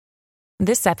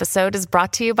This episode is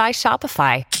brought to you by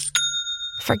Shopify.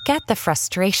 Forget the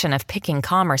frustration of picking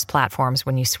commerce platforms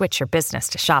when you switch your business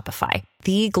to Shopify,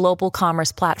 the global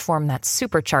commerce platform that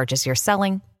supercharges your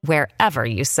selling wherever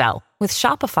you sell. With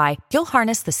Shopify, you'll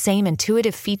harness the same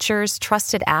intuitive features,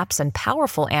 trusted apps, and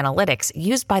powerful analytics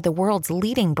used by the world's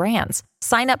leading brands.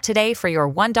 Sign up today for your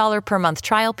 $1 per month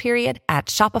trial period at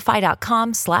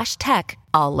shopify.com/tech,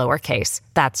 all lowercase.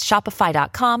 That's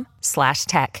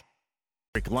shopify.com/tech.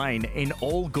 Lane in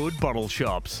all good bottle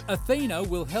shops. Athena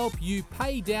will help you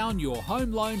pay down your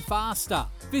home loan faster.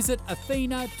 Visit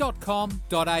athena.com.au.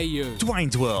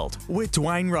 Dwayne's World with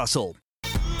Dwayne Russell.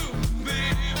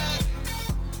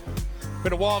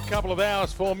 Been a wild couple of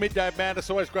hours for Midday Madness.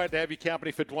 Always great to have your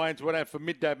company for Dwayne's World and for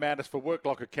Midday Madness for Work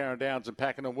Locker, Carron Downs and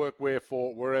Pakenham Workwear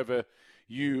for wherever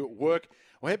you work.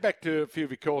 We'll head back to a few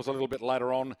of your calls a little bit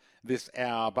later on this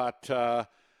hour, but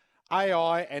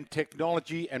AI and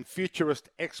technology and futurist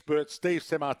expert Steve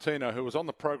Sammartino, who was on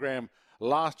the program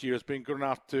last year, has been good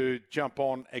enough to jump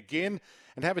on again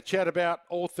and have a chat about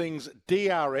all things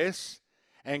DRS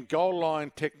and goal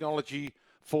line technology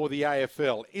for the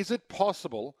AFL. Is it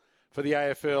possible for the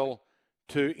AFL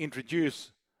to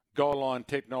introduce goal line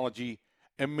technology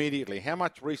immediately? How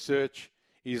much research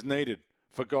is needed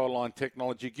for goal line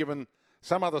technology, given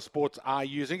some other sports are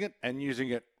using it and using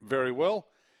it very well?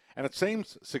 And it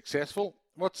seems successful.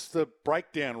 What's the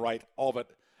breakdown rate of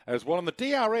it as well? And the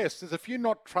DRS, there's a few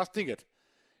not trusting it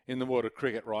in the world of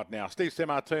cricket right now. Steve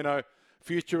Sammartino,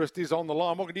 futurist, is on the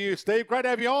line. Welcome to you, Steve. Great to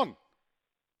have you on.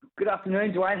 Good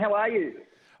afternoon, Dwayne. How are you?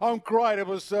 I'm great. It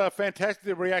was fantastic,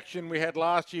 the reaction we had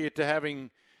last year to having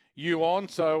you on.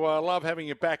 So I love having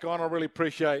you back on. I really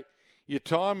appreciate your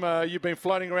time. You've been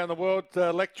floating around the world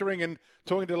lecturing and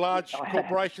talking to large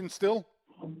corporations still?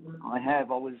 I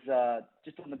have. I was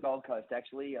just on the Gold Coast,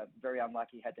 actually. Very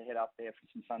unlucky. Had to head up there for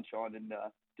some sunshine and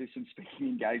do some speaking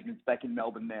engagements back in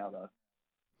Melbourne now, though.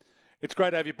 It's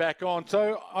great to have you back on.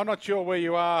 So I'm not sure where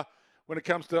you are when it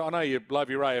comes to, I know you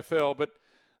love your AFL, but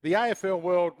the AFL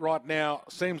world right now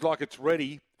seems like it's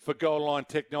ready for goal line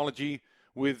technology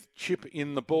with chip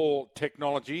in the ball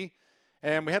technology.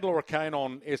 And we had Laura Kane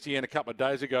on SEN a couple of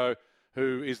days ago,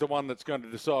 who is the one that's going to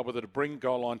decide whether to bring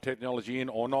goal line technology in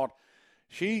or not.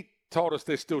 She told us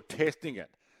they're still testing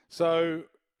it. So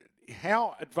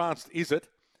how advanced is it?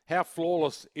 How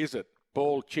flawless is it,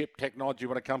 ball chip technology,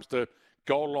 when it comes to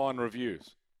goal line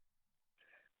reviews?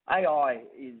 AI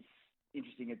is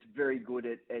interesting. It's very good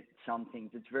at some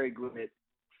things. It's very good at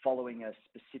following a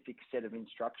specific set of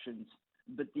instructions.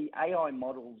 But the AI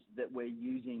models that we're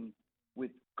using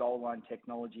with goal line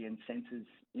technology and sensors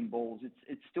in balls,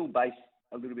 it's still based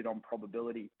a little bit on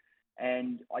probability.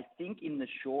 And I think in the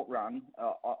short run,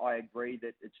 I agree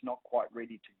that it's not quite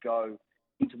ready to go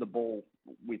into the ball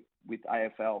with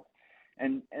AFL.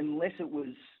 And unless it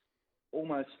was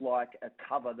almost like a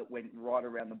cover that went right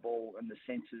around the ball and the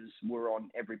sensors were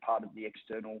on every part of the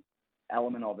external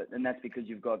element of it. And that's because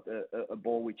you've got a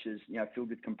ball which is, filled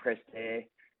with compressed air,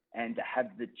 and to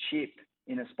have the chip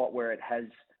in a spot where it has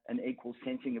an equal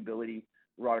sensing ability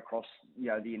right across,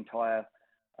 the entire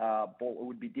ball, it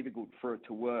would be difficult for it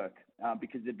to work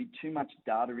because there'd be too much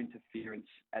data interference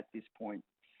at this point.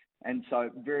 And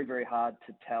so very, very hard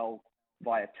to tell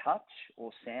via touch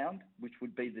or sound, which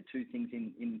would be the two things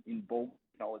in ball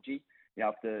technology.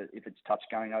 If it's touch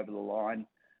going over the line,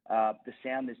 the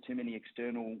sound, there's too many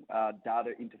external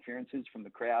data interferences from the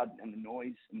crowd and the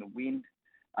noise and the wind.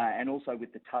 And also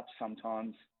with the touch,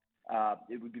 sometimes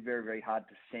it would be very, very hard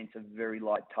to sense a very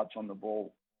light touch on the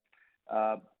ball.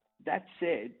 That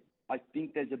said, I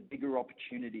think there's a bigger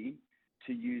opportunity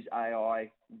to use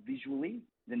AI visually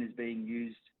than is being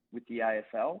used with the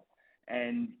AFL.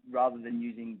 And rather than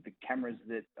using the cameras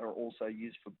that are also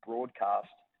used for broadcast,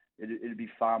 it'd be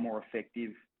far more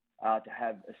effective to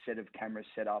have a set of cameras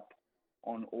set up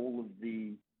on all of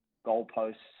the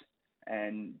goalposts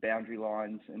and boundary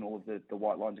lines and all of the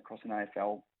white lines across an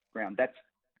AFL ground. That's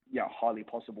highly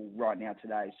possible right now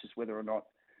today. It's just whether or not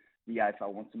the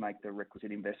AFL wants to make the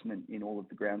requisite investment in all of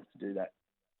the grounds to do that.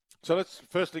 So let's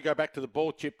firstly go back to the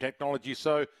ball chip technology.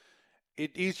 So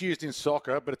it is used in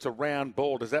soccer, but it's a round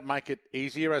ball. Does that make it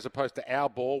easier as opposed to our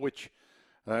ball, which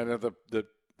the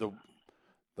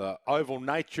oval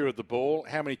nature of the ball?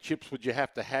 How many chips would you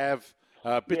have to have?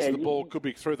 Bits of the ball could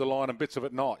be through the line and bits of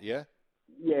it not. Yeah.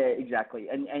 Yeah, exactly.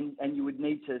 And you would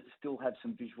need to still have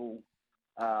some visual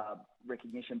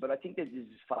recognition, but I think there's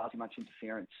far too much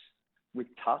interference with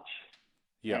touch.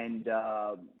 Yeah. And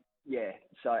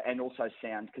and also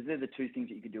sound, because they're the two things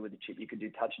that you could do with the chip. You could do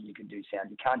touch and you can do sound.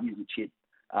 You can't use the chip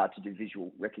to do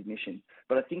visual recognition.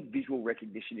 But I think visual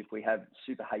recognition, if we have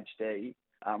super HD,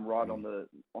 right on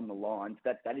the lines.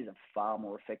 That is a far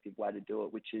more effective way to do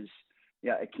it, which is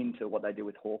akin to what they do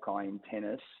with Hawkeye in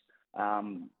tennis.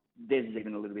 Theirs is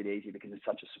even a little bit easier because it's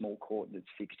such a small court that's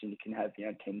fixed, and you can have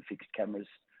 10 fixed cameras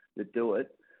that do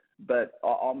it. But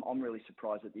I'm really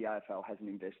surprised that the AFL hasn't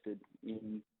invested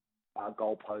in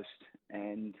goalpost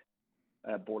and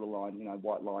borderline,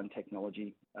 white line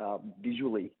technology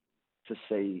visually to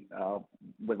see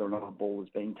whether or not a ball is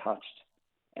being touched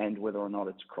and whether or not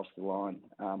it's crossed the line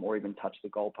or even touched the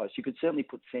goalpost. You could certainly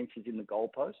put sensors in the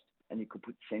goalpost and you could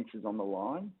put sensors on the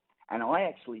line. And I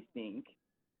actually think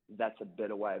that's a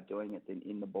better way of doing it than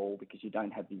in the ball, because you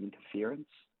don't have the interference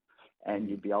and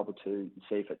you'd be able to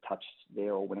see if it touched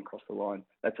there or went across the line.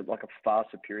 That's like a far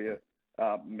superior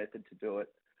method to do it.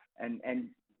 And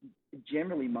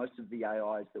generally, most of the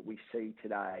AIs that we see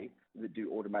today that do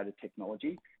automated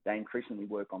technology, they increasingly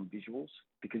work on visuals,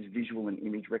 because visual and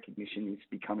image recognition is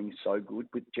becoming so good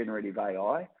with generative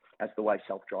AI. That's the way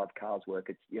self-drive cars work.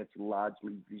 It's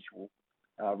largely visual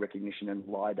recognition and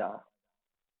LiDAR.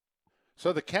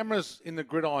 So the cameras in the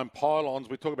gridiron pylons,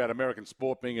 we talk about American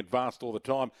sport being advanced all the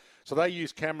time. So they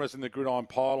use cameras in the gridiron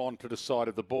pylon to decide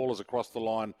if the ball is across the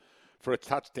line for a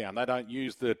touchdown. They don't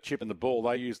use the chip in the ball.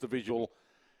 They use the visual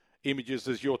images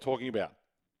as you're talking about.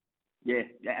 Yeah,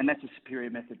 and that's a superior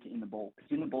method to in the ball,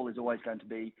 because in the ball there's always going to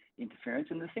be interference.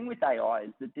 And the thing with AI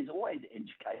is that there's always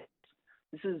edge cases.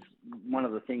 This is one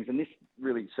of the things, and this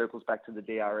really circles back to the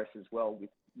DRS as well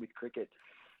with cricket,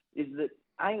 is that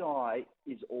AI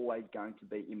is always going to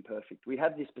be imperfect. We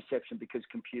have this perception because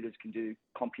computers can do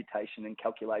computation and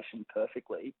calculation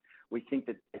perfectly. We think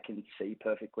that they can see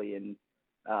perfectly and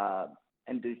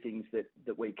do things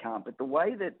that we can't. But the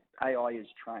way that AI is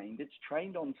trained, it's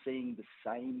trained on seeing the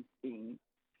same thing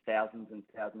thousands and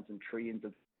thousands and trillions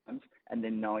of times and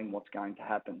then knowing what's going to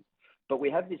happen. But we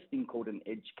have this thing called an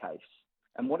edge case.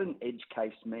 And what an edge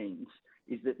case means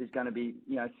is that there's going to be,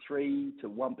 3 to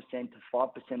 1% to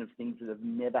 5% of things that have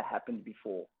never happened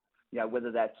before.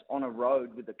 Whether that's on a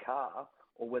road with a car,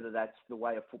 or whether that's the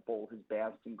way a football has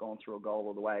bounced and gone through a goal,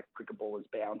 or the way a cricket ball has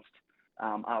bounced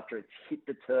after it's hit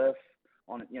the turf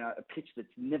on a pitch that's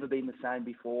never been the same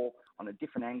before, on a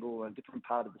different angle or a different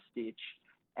part of the stitch.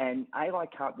 And AI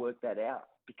can't work that out,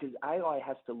 because AI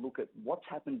has to look at what's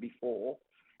happened before,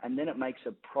 and then it makes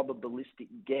a probabilistic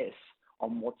guess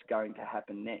on what's going to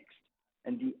happen next.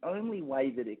 And the only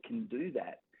way that it can do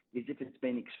that is if it's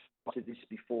been exposed to this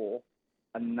before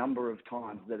a number of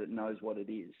times, that it knows what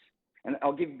it is. And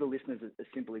I'll give the listeners a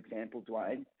simple example,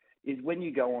 Dwayne, is when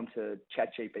you go onto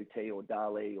ChatGPT or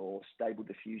DALL-E or Stable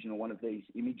Diffusion or one of these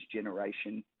image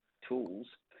generation tools,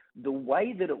 the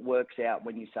way that it works out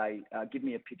when you say, give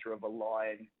me a picture of a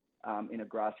lion in a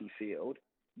grassy field,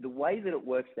 the way that it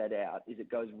works that out is it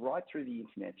goes right through the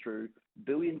internet, through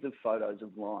billions of photos of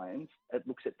lions. It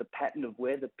looks at the pattern of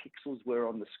where the pixels were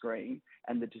on the screen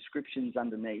and the descriptions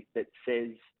underneath that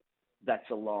says that's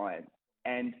a lion.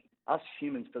 And us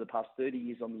humans for the past 30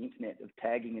 years on the internet of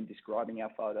tagging and describing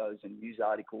our photos and news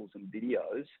articles and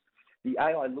videos, the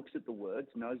AI looks at the words,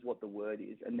 knows what the word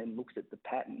is, and then looks at the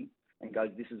pattern and goes,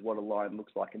 this is what a lion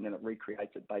looks like, and then it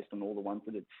recreates it based on all the ones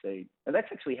that it's seen. And that's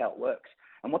actually how it works.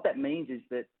 And what that means is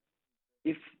that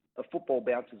if a football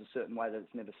bounces a certain way that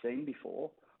it's never seen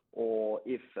before, or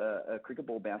if a cricket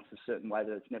ball bounces a certain way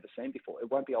that it's never seen before,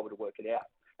 it won't be able to work it out.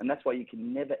 And that's why you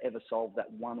can never, ever solve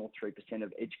that 1 or 3%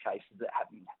 of edge cases that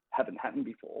haven't happened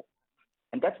before.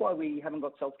 And that's why we haven't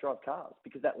got self-drive cars,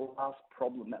 because that last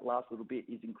problem, that last little bit,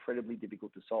 is incredibly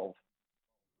difficult to solve.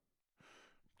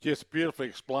 Just beautifully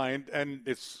explained, and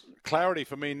it's clarity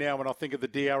for me now when I think of the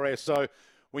DRS. So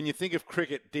when you think of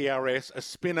cricket DRS, a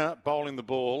spinner bowling the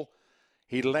ball,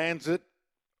 he lands it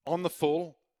on the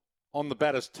full, on the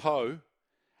batter's toe,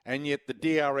 and yet the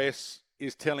DRS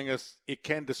is telling us it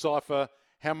can decipher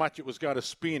how much it was going to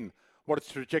spin, what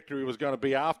its trajectory was going to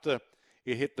be after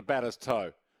it hit the batter's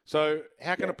toe. So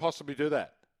how can it possibly do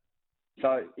that?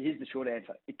 So here's the short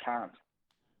answer. It can't.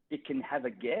 It can have a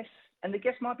guess, and the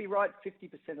guess might be right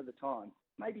 50% of the time,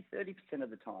 maybe 30% of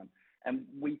the time. And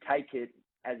we take it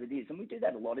as it is. And we do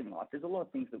that a lot in life. There's a lot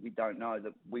of things that we don't know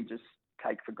that we just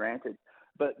take for granted.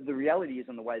 But the reality is,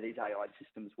 on the way these AI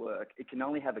systems work, it can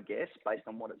only have a guess based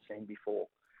on what it's seen before.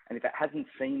 And if it hasn't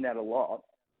seen that a lot,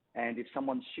 and if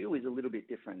someone's shoe is a little bit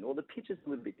different or the pitch is a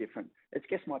little bit different, its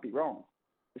guess might be wrong,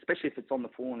 especially if it's on the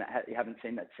full and you haven't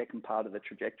seen that second part of the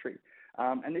trajectory.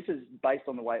 And this is based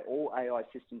on the way all AI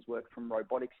systems work, from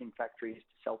robotics in factories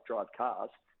to self-drive cars.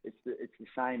 It's the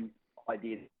same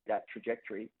idea, that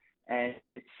trajectory. And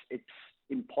it's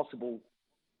impossible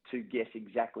to guess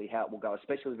exactly how it will go,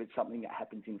 especially if it's something that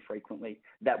happens infrequently.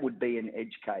 That would be an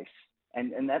edge case.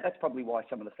 And that's probably why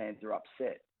some of the fans are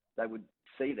upset. They would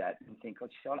see that and think, oh,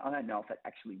 I don't know if it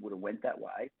actually would have went that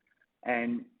way.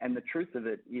 And the truth of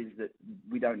it is that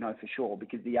we don't know for sure,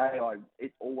 because the AI,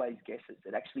 it always guesses.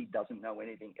 It actually doesn't know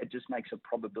anything. It just makes a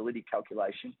probability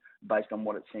calculation based on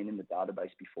what it's seen in the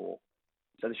database before.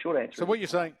 So the short answer. So what you're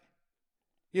saying,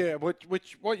 yeah, what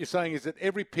you're saying is that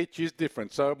every pitch is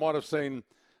different. So it might have seen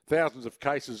thousands of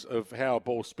cases of how a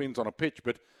ball spins on a pitch,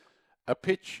 but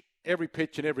every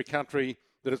pitch in every country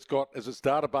that it's got as its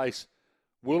database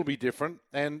will be different,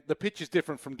 and the pitch is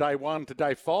different from day 1 to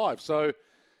day 5. So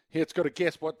here it's got to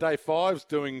guess what day 5's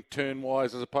doing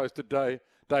turn-wise as opposed to day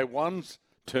 1's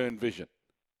turn vision.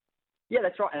 Yeah,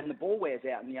 that's right. And the ball wears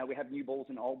out, and we have new balls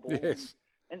and old balls. Yes.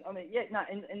 And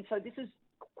so this is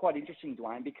quite interesting,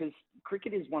 Dwayne, because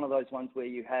cricket is one of those ones where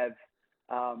you have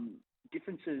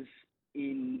differences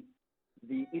in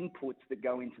the inputs that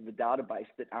go into the database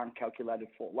that aren't calculated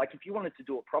for. Like if you wanted to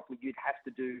do it properly, you'd have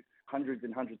to do hundreds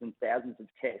and hundreds and thousands of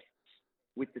tests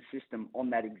with the system on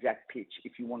that exact pitch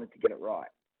if you wanted to get it right.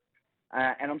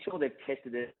 And I'm sure they've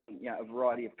tested it, a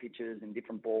variety of pitches and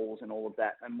different balls and all of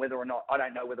that. And I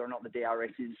don't know whether or not the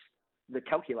DRS the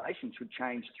calculations should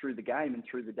change through the game and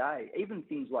through the day. Even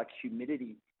things like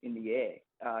humidity in the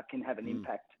air can have an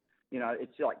impact.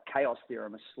 It's like chaos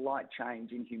theorem. A slight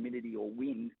change in humidity or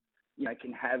wind,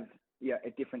 can have a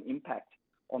different impact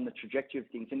on the trajectory of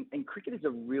things. And cricket is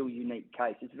a real unique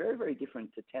case. It's very, very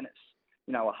different to tennis.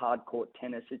 A hard court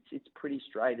tennis, it's pretty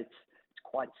straight. It's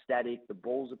quite static. The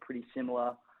balls are pretty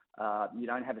similar. You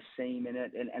don't have a seam in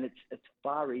it, and it's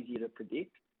far easier to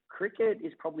predict. Cricket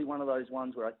is probably one of those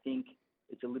ones where I think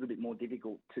it's a little bit more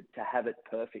difficult to have it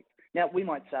perfect. Now, we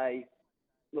might say,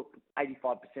 look,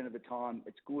 85% of the time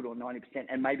it's good, or 90%,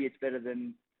 and maybe it's better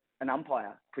than an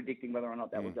umpire predicting whether or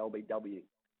not that was LBW.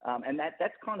 And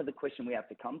that's kind of the question we have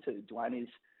to come to, Dwayne, is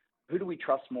who do we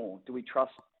trust more? Do we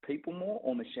trust people more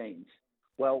or machines?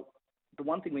 Well, the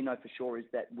one thing we know for sure is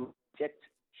that we'll accept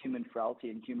human frailty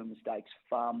and human mistakes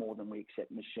far more than we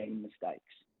accept machine mistakes.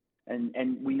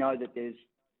 And we know that there's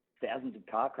thousands of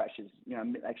car crashes,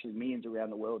 actually millions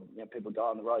around the world. People die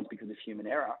on the roads because of human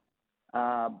error.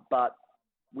 But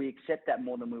we accept that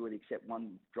more than we would accept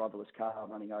one driverless car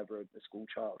running over a school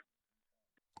child.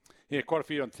 Yeah, quite a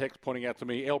few on text pointing out to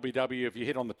me, LBW, if you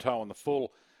hit on the toe on the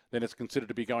full, then it's considered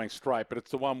to be going straight. But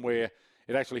it's the one where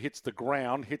it actually hits the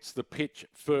ground, hits the pitch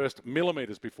first,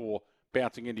 millimetres before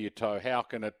bouncing into your toe. How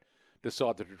can it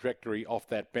decide the trajectory off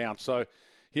that bounce? So,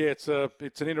 yeah, it's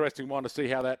an interesting one to see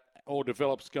how that all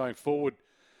develops going forward.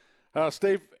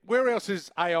 Steve, where else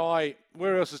is AI,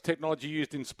 where else is technology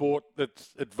used in sport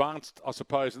that's advanced, I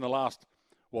suppose, in the last,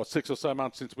 6 or so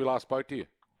months since we last spoke to you?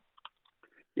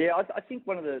 Yeah, I think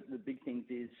one of the big things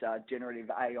is generative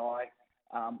AI,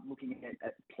 looking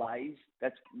at plays.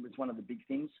 That's one of the big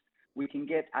things. We can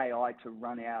get AI to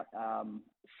run out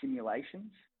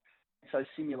simulations. So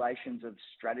simulations of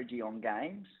strategy on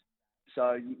games.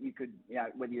 So you could,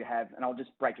 whether you have, and I'll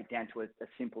just break it down to a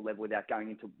simple level without going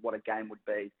into what a game would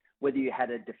be, whether you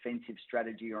had a defensive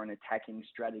strategy or an attacking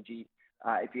strategy,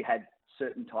 if you had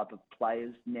certain type of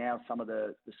players. Now some of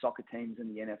the soccer teams in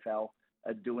the NFL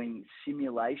are doing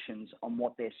simulations on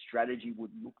what their strategy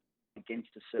would look against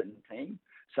a certain team.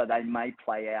 So they may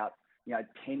play out,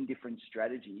 10 different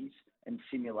strategies and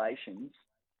simulations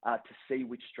to see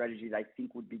which strategy they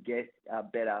think would be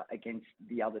better against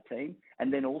the other team,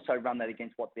 and then also run that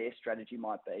against what their strategy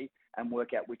might be and work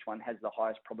out which one has the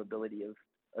highest probability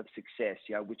of success,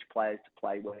 which players to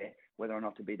play whether or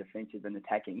not to be defensive and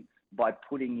attacking, by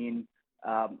putting in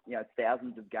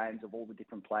thousands of games of all the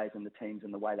different players and the teams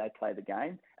and the way they play the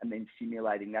game, and then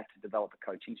simulating that to develop a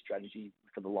coaching strategy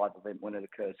for the live event when it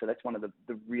occurs. So that's one of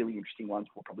the really interesting ones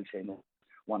we'll probably see in the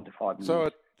 1 to 5 years.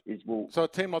 So a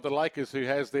team like the Lakers, who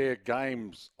has their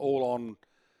games all on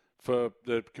for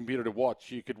the computer to watch,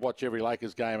 you could watch every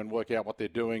Lakers game and work out what they're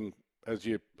doing as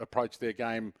you approach their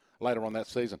game later on that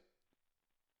season.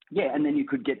 Yeah, and then you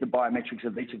could get the biometrics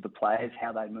of each of the players,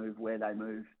 how they move, where they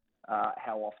move,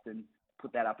 how often,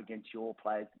 put that up against your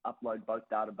players, upload both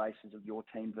databases of your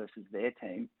team versus their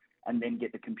team, and then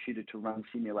get the computer to run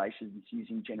simulations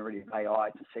using generative AI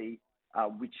to see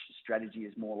which strategy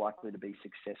is more likely to be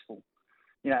successful.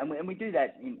 And we do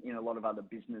that in a lot of other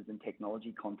business and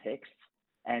technology contexts.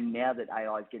 And now that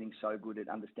AI is getting so good at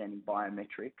understanding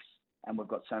biometrics, and we've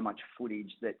got so much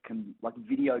footage that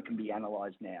video can be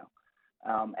analysed now.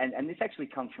 And this actually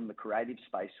comes from the creative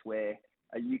space, where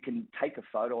you can take a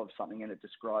photo of something and it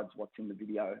describes what's in the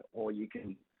video, or you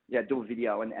can do a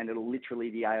video and it'll literally,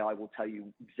 the AI will tell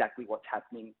you exactly what's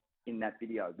happening in that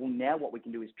video. Well, now what we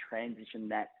can do is transition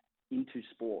that into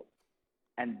sport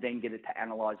and then get it to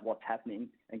analyze what's happening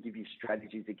and give you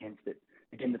strategies against it.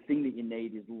 Again, the thing that you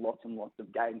need is lots and lots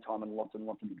of game time and lots of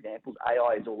examples.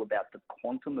 AI is all about the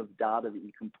quantum of data that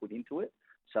you can put into it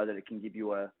so that it can give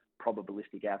you a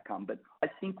probabilistic outcome. But I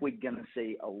think we're going to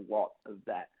see a lot of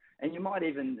that. And it might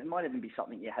even be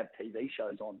something you have TV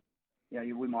shows on.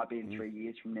 We might be in 3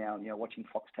 years from now, watching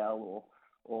Foxtel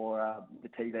or the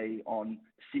TV on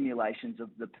simulations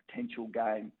of the potential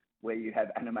game where you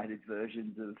have animated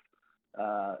versions of,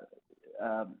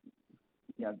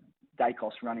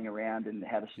 Dacos running around and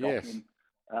how to stop him.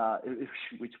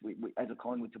 Which we, as a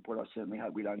Collingwood supporter, I certainly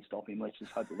hope we don't stop him. Let's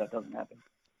just hope that doesn't happen.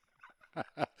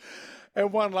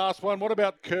 And one last one. What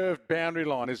about curved boundary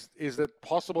line? Is it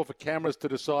possible for cameras to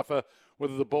decipher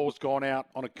whether the ball's gone out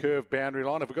on a curved boundary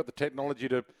line? Have we got the technology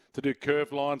to do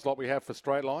curved lines like we have for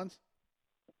straight lines?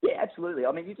 Yeah, absolutely.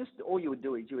 I mean, all you would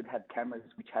do is you would have cameras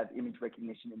which have image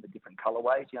recognition in the different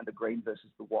colorways, the green versus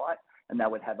the white, and they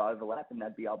would have overlap, and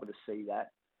they'd be able to see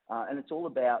that. And it's all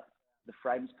about the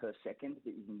frames per second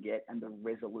that you can get and the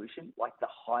resolution. Like the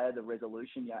higher the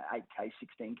resolution, 8K,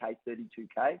 16K,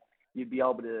 32K, you'd be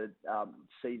able to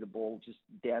see the ball just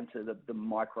down to the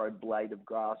micro blade of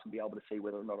grass and be able to see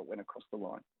whether or not it went across the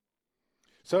line.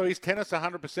 So is tennis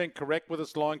 100% correct with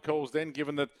its line calls then,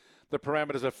 given that the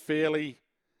parameters are fairly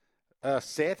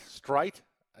set, straight,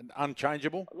 and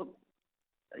unchangeable? Look,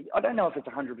 I don't know if it's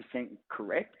 100%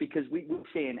 correct because we will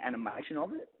see an animation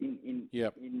of it in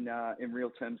real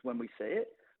terms when we see it,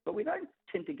 but we don't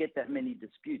tend to get that many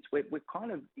disputes. We're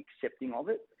kind of accepting of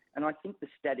it, and I think the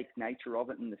static nature of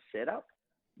it and the setup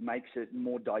makes it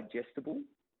more digestible.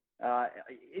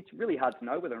 It's really hard to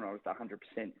know whether or not it's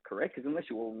 100% correct because unless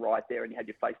you were right there and you had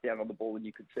your face down on the ball and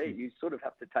you could see it, you sort of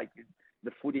have to take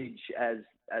the footage as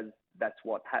that's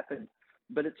what happened.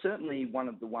 But it's certainly one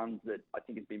of the ones that I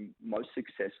think has been most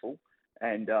successful.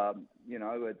 And,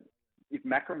 if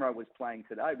McEnroe was playing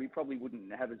today, we probably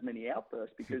wouldn't have as many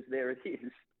outbursts because there it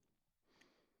is.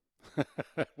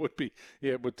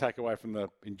 It would take away from the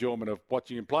enjoyment of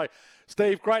watching him play.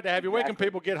 Steve, great to have you. Where can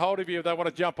people get hold of you if they want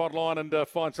to jump online and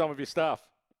find some of your stuff?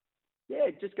 Yeah,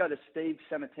 just go to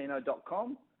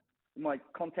stevesammartino.com. My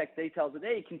contact details are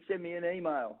there. You can send me an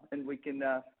email and we can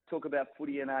talk about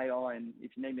footy and AI. And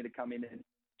if you need me to come in and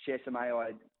share some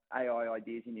AI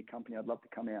ideas in your company, I'd love to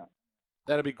come out.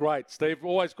 That'd be great, Steve.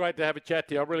 Always great to have a chat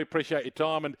to you. I really appreciate your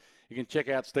time. And you can check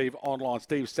out Steve online.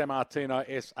 Steve Sammartino,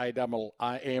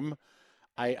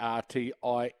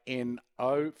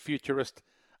 Sammartino, futurist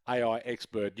AI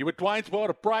expert. You with Dwayne's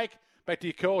World, a break. Back to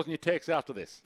your calls and your texts after this.